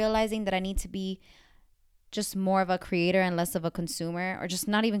slowly been realizing that I need to be just more of a creator and less of a consumer, or just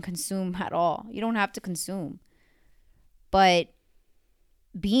not even consume at all. You don't have to consume. But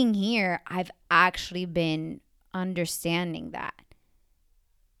being here, I've actually been understanding that.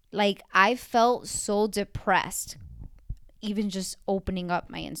 Like, I felt so depressed even just opening up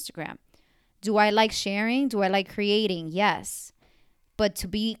my Instagram. Do I like sharing? Do I like creating? Yes. But to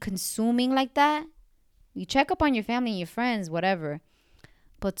be consuming like that, you check up on your family and your friends, whatever.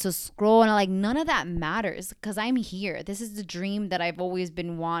 But to scroll and like none of that matters because I'm here. This is the dream that I've always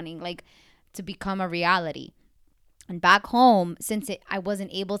been wanting, like to become a reality. And back home, since I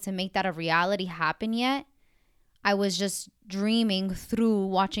wasn't able to make that a reality happen yet, I was just dreaming through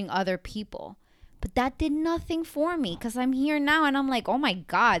watching other people. But that did nothing for me because I'm here now and I'm like, oh my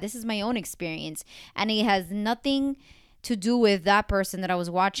God, this is my own experience. And it has nothing to do with that person that I was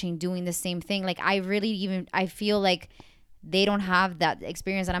watching doing the same thing. Like, I feel like they don't have that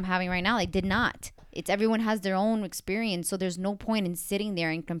experience that I'm having right now. Like, did not. It's everyone has their own experience. So there's no point in sitting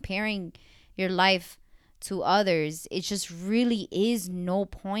there and comparing your life to others. It just really is no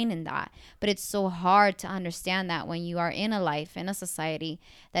point in that. But it's so hard to understand that when you are in a life, in a society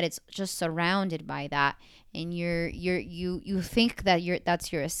that it's just surrounded by that, and you think that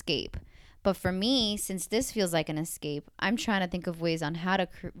that's your escape. But for me, since this feels like an escape, I'm trying to think of ways on how to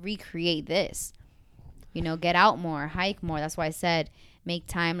recreate this. Get out more, hike more. That's why I said make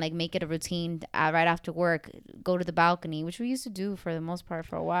time, like make it a routine right after work, go to the balcony, which we used to do for the most part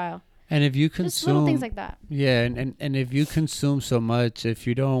for a while. And if you Just little consume, things like that. yeah, and if you consume so much, if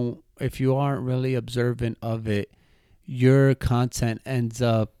you aren't really observant of it, your content ends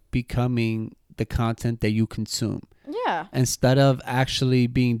up becoming the content that you consume Yeah. instead of actually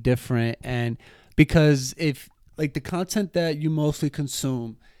being different. And because if like the content that you mostly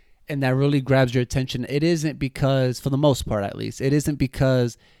consume and that really grabs your attention, it isn't because, for the most part at least, it isn't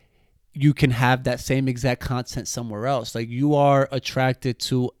because you can have that same exact content somewhere else. Like, you are attracted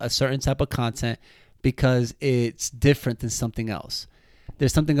to a certain type of content because it's different than something else.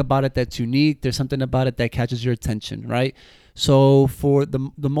 There's something about it that's unique. There's something about it that catches your attention, right? So for the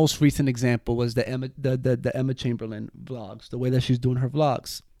most recent example was the Emma Chamberlain vlogs, the way that she's doing her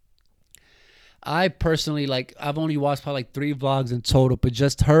vlogs. I personally, like, I've only watched probably like 3 vlogs in total, but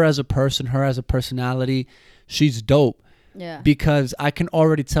just her as a person, her as a personality, she's dope. Yeah. Because I can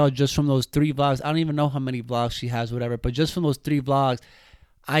already tell just from those 3 vlogs. I don't even know how many vlogs she has, whatever. But just from those 3 vlogs,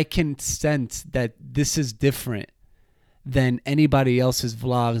 I can sense that this is different than anybody else's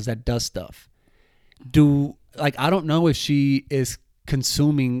vlogs that does stuff. I don't know if she is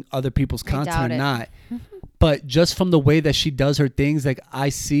consuming other people's content or not. But just from the way that she does her things, like, I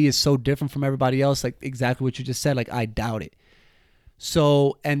see is so different from everybody else. Like, exactly what you just said. Like, I doubt it.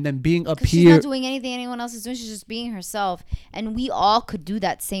 So, and then being up here, she's not doing anything anyone else is doing. She's just being herself. And we all could do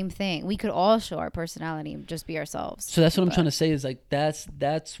that same thing. We could all show our personality and just be ourselves. So that's what I'm trying to say is like, that's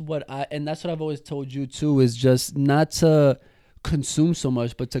what that's what I've always told you too, is just not to consume so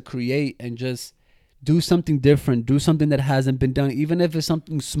much, but to create and just do something different, do something that hasn't been done, even if it's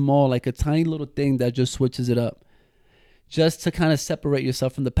something small, like a tiny little thing that just switches it up, just to kind of separate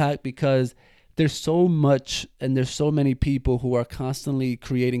yourself from the pack. Because there's so much and there's so many people who are constantly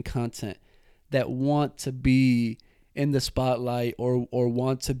creating content that want to be in the spotlight or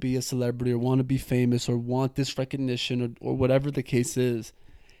want to be a celebrity or want to be famous or want this recognition or whatever the case is.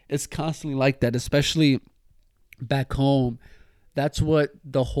 It's constantly like that, especially back home. That's what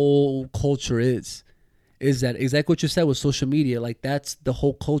the whole culture is that exactly what you said with social media. Like, that's the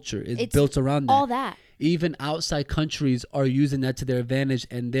whole culture. It's built around that. All that. Even outside countries are using that to their advantage,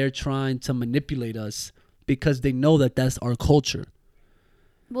 and they're trying to manipulate us because they know that that's our culture.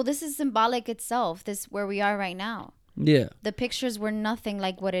 Well, this is symbolic itself. This where we are right now. Yeah. The pictures were nothing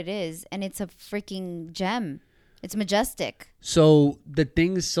like what it is, and it's a freaking gem. It's majestic. So the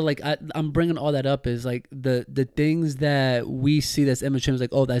things, so like I'm bringing all that up is like the things that we see that's Emma Chamberlain,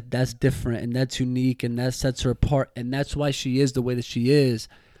 like, oh, that's different and that's unique and that sets her apart and that's why she is the way that she is.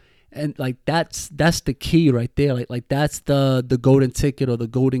 And like that's the key right there. Like that's the golden ticket or the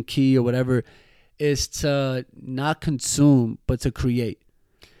golden key or whatever, is to not consume but to create.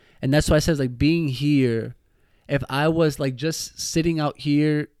 And that's why I says like being here, if I was like just sitting out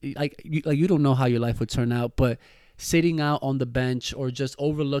here, like you don't know how your life would turn out, but sitting out on the bench or just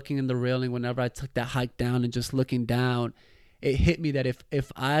overlooking in the railing whenever I took that hike down and just looking down, it hit me that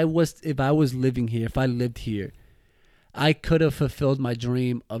if I was living here, if I lived here, I could have fulfilled my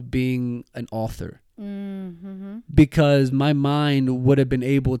dream of being an author. Mm-hmm. Because my mind would have been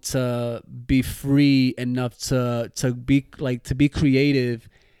able to be free enough to be creative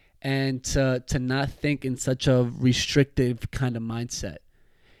and to not think in such a restrictive kind of mindset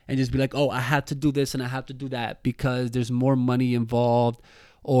and just be like, oh, I have to do this and I have to do that because there's more money involved,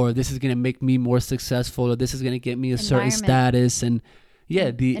 or this is going to make me more successful, or this is going to get me a certain status. And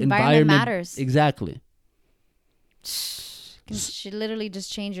the environment matters. Exactly. Should literally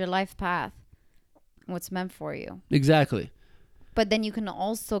just change your life path, what's meant for you. Exactly. But then you can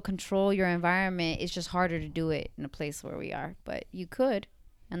also control your environment. It's just harder to do it in a place where we are, but you could.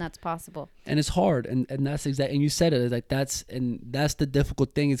 And that's possible. And it's hard. And that's exactly, and you said it, like that's the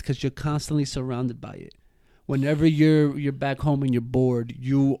difficult thing, is because you're constantly surrounded by it. Whenever you're back home and you're bored,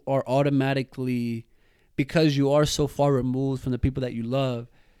 you are automatically, because you are so far removed from the people that you love,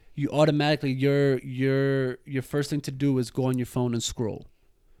 you automatically, your first thing to do is go on your phone and scroll.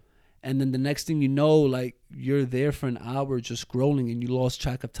 And then the next thing you know, like you're there for an hour just scrolling and you lost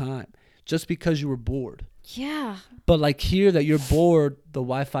track of time just because you were bored. Yeah. But like here that you're bored, the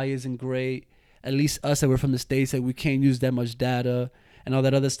Wi-Fi isn't great. At least us that we're from the States, like we can't use that much data and all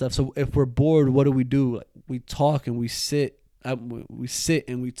that other stuff. So if we're bored, what do? Like, we talk and we sit. We sit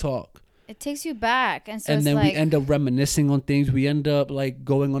and we talk. It takes you back. And so and then like, we end up reminiscing on things. We end up like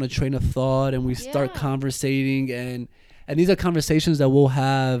going on a train of thought and we start conversating. And these are conversations that we'll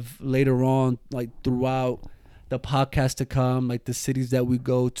have later on, like throughout the podcast to come, like the cities that we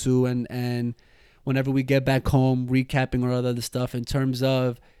go to and whenever we get back home, recapping or other stuff in terms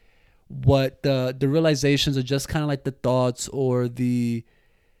of what the realizations are, just kind of like the thoughts or the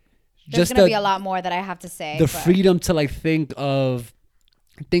there's going to be a lot more that I have to say. The freedom to like think of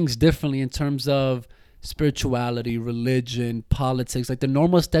things differently in terms of spirituality, religion, politics, like the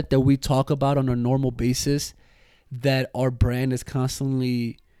normal stuff that we talk about on a normal basis that our brand is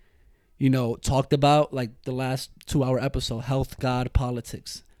constantly, talked about, like the last 2-hour episode, health, God,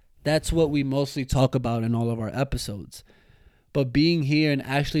 politics. That's what we mostly talk about in all of our episodes. But being here and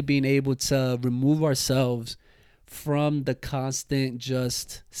actually being able to remove ourselves from the constant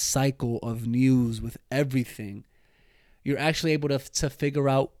just cycle of news with everything, you're actually able to figure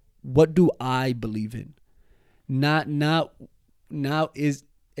out, what do I believe in?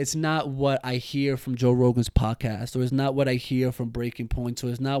 It's not what I hear from Joe Rogan's podcast, or it's not what I hear from Breaking Points, or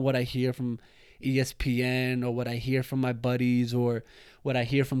it's not what I hear from ESPN, or what I hear from my buddies, or what I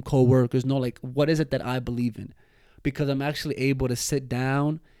hear from coworkers. No, like, what is it that I believe in? Because I'm actually able to sit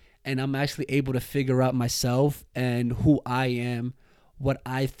down and I'm actually able to figure out myself and who I am, what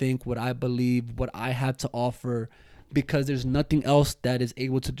I think, what I believe, what I have to offer, because there's nothing else that is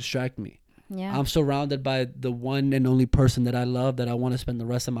able to distract me. Yeah. I'm surrounded by the one and only person that I love, that I want to spend the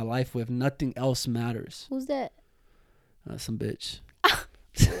rest of my life with. Nothing else matters. Who's that? Some bitch.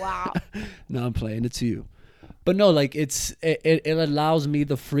 Wow. No, I'm playing. It's you. But no, like it allows me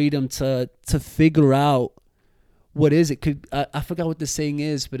the freedom to figure out what is it. I forgot what the saying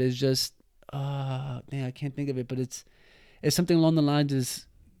is, but it's just man, I can't think of it. But it's something along the lines is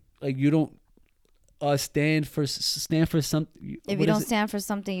like, you don't stand for something. If you don't stand for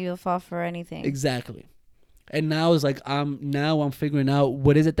something, you'll fall for anything. Exactly. And now it's like I'm figuring out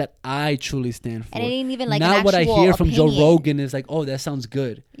what is it that I truly stand for. And it ain't even like not what I hear from opinion. Joe Rogan is like, oh, that sounds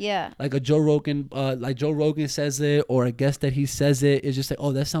good. Yeah. Like a Joe Rogan, like Joe Rogan says it, or a guest that he says it, is just like,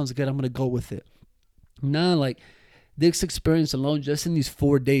 oh, that sounds good, I'm gonna go with it. Nah, like this experience alone, just in these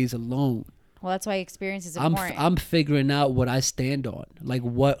 4 days alone. Well, that's why experience is important. I'm figuring out what I stand on. Like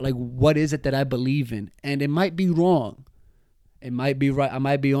what is it that I believe in? And it might be wrong. It might be right. I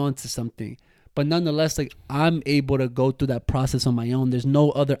might be on to something. But nonetheless, like, I'm able to go through that process on my own. There's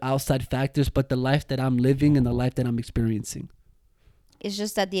no other outside factors but the life that I'm living and the life that I'm experiencing. It's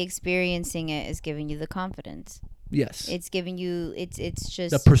just that the experiencing it is giving you the confidence. Yes. It's giving you, it's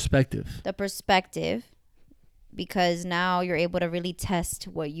just the perspective. The perspective, because now you're able to really test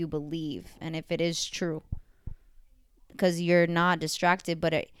what you believe and if it is true. Because you're not distracted,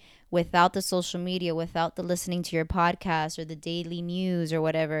 but without the social media, without the listening to your podcast or the daily news or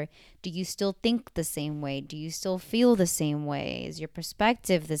whatever, do you still think the same way? Do you still feel the same way? Is your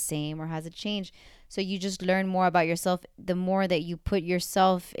perspective the same, or has it changed? So you just learn more about yourself the more that you put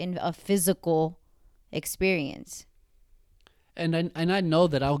yourself in a physical experience. And I know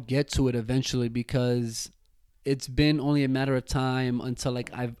that I'll get to it eventually, because it's been only a matter of time until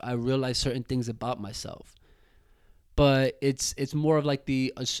like I realized certain things about myself. But it's more of like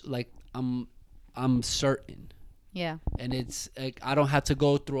like I'm certain, Yeah. and it's like I don't have to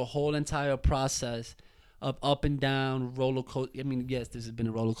go through a whole entire process of up and down roller coaster. I mean, yes, this has been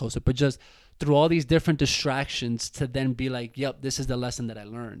a roller coaster, but just through all these different distractions to then be like, yep, this is the lesson that I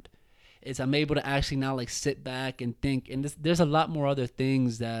learned. Is I'm able to actually now like sit back and think, and there's a lot more other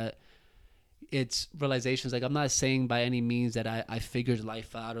things that it's realizations. Like I'm not saying by any means that I figured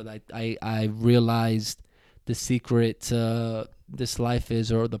life out or that I realized the secret to this life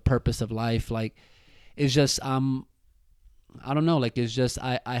is or the purpose of life. Like it's just I don't know. Like it's just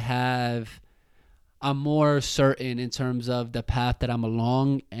I'm more certain in terms of the path that I'm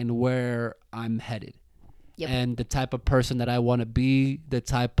along and where I'm headed. Yep. And the type of person that I want to be, the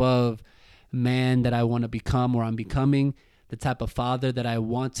type of man that I want to become or I'm becoming, the type of father that I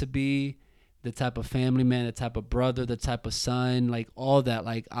want to be, the type of family man, the type of brother, the type of son, like all that.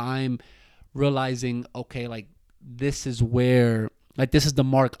 Like I'm realizing, okay, like this is where, like this is the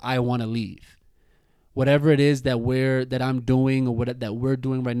mark I want to leave. Whatever it is that I'm doing or what that we're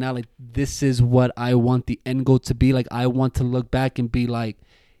doing right now, like this is what I want the end goal to be. Like I want to look back and be like,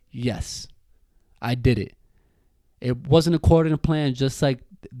 yes, I did it. It wasn't according to plan, just like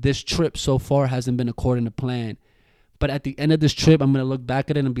this trip so far hasn't been according to plan. But at the end of this trip, I'm going to look back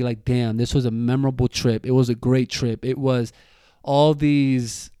at it and be like, damn, this was a memorable trip. It was a great trip. It was all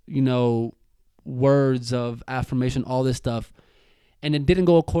these, words of affirmation, all this stuff. And it didn't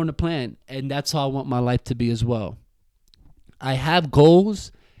go according to plan. And that's how I want my life to be as well. I have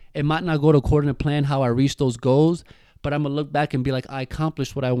goals. It might not go according to plan how I reach those goals, but I'm going to look back and be like, I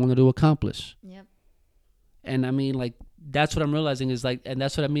accomplished what I wanted to accomplish. Yep. And I mean, like, that's what I'm realizing is like, and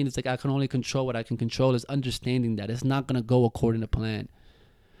that's what I mean. It's like, I can only control what I can control is understanding that it's not going to go according to plan.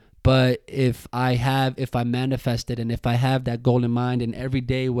 But if I manifest it and if I have that goal in mind and every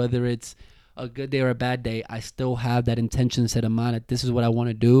day, whether it's a good day or a bad day, I still have that intention set in mind that this is what I want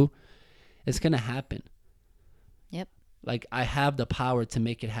to do, it's going to happen. Yep. Like I have the power to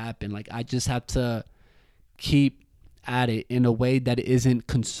make it happen. Like I just have to keep at it in a way that isn't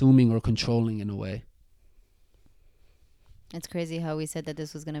consuming or controlling in a way. It's crazy how we said that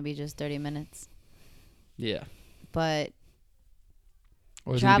this was going to be just 30 minutes. Yeah. But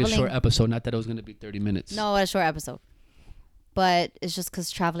or it's going to be a short episode, not that it was going to be 30 minutes. No, a short episode. But it's just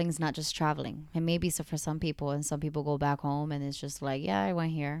because traveling is not just traveling. And maybe so for some people, and some people go back home and it's just like, yeah, I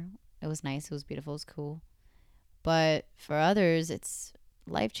went here. It was nice. It was beautiful. It was cool. But for others, it's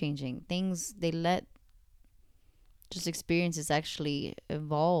life-changing. Things they let just experiences actually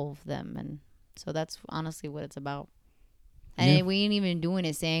evolve them. And so that's honestly what it's about. And we ain't even doing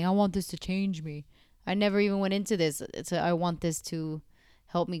it saying, I want this to change me. I never even went into this. I want this to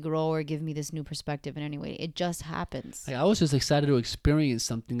help me grow or give me this new perspective in any way. It just happens. Like, I was just excited to experience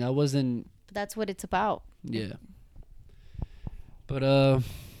something. I wasn't. But that's what it's about. Yeah. But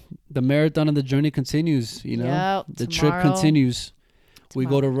the marathon and the journey continues, Yep, the trip continues. We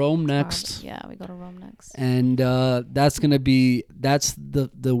go to Rome next. Yeah, we go to Rome next. And that's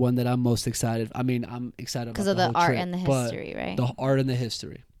the one that I'm most excited. I mean, I'm excited about because of the art and the history, right? The art and the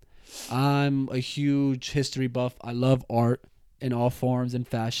history. I'm a huge history buff. I love art in all forms and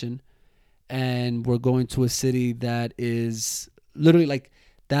fashion. And we're going to a city that is literally like,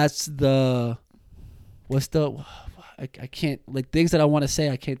 that's the, I can't, like things that I want to say,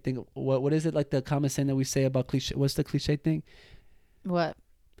 I can't think of, what is it, like the common saying that we say about cliche, what's the cliche thing? What?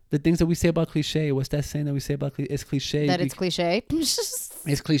 The things that we say about cliche, what's that saying that we say about cliche? It's cliche. That it's cliche?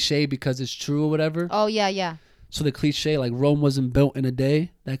 It's cliche because it's true or whatever. Oh, yeah. So the cliche, like Rome wasn't built in a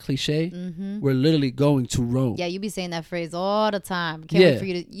day, that cliche, we're literally going to Rome. Yeah, you be saying that phrase all the time.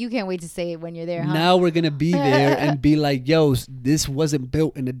 You can't wait to say it when you're there, huh? Now we're going to be there and be like, yo, this wasn't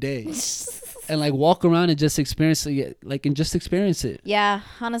built in a day. And like walk around and just experience it, experience it. Yeah,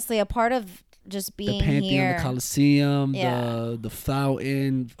 honestly, a part of just being the Pantheon, here. the Colosseum, the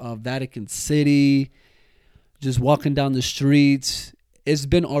fountain of Vatican City, just walking down the streets. It's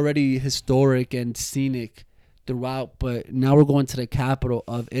been already historic and scenic throughout, but now we're going to the capital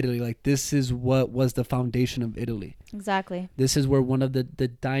of Italy. Like this is what was the foundation of Italy. Exactly. This is where one of the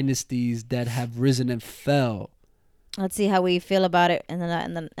dynasties that have risen and fell. Let's see how we feel about it in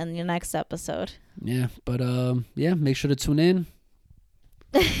the next episode. Yeah, but make sure to tune in.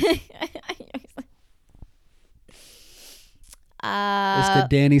 It's the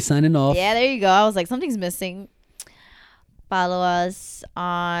Danny signing off. Yeah, there you go. I was like, something's missing. Follow us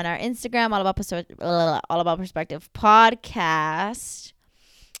on our Instagram, all about perspective podcast.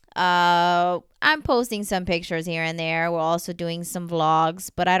 I'm posting some pictures here and there. We're also doing some vlogs,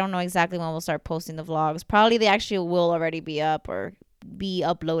 but I don't know exactly when we'll start posting the vlogs. Probably they actually will already be up or be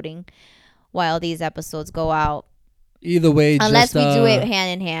uploading while these episodes go out. Either way, Unless just we do it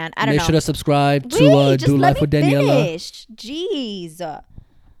hand in hand. I don't make know. sure to subscribe Wait, to just Do let Life me with Daniela. finish. Jeez.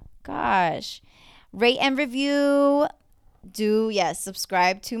 Gosh. Rate and review.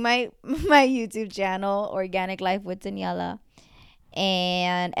 Subscribe to my YouTube channel, Organic Life with Daniela.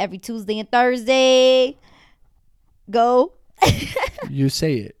 And every Tuesday and Thursday, go. You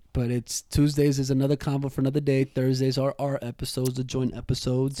say it, but it's Tuesdays is another convo for another day. Thursdays are our episodes, the joint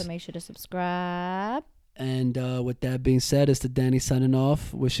episodes. So make sure to subscribe. And with that being said, it's the Danny signing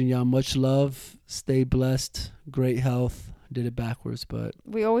off. Wishing y'all much love. Stay blessed. Great health. Did it backwards, but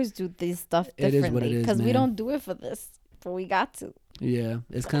we always do this stuff it is what it differently is, because we man. don't do it for this, but we got to. Yeah,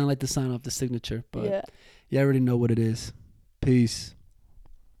 it's kind of like the sign off, the signature, but Yeah. you already know what it is. Peace.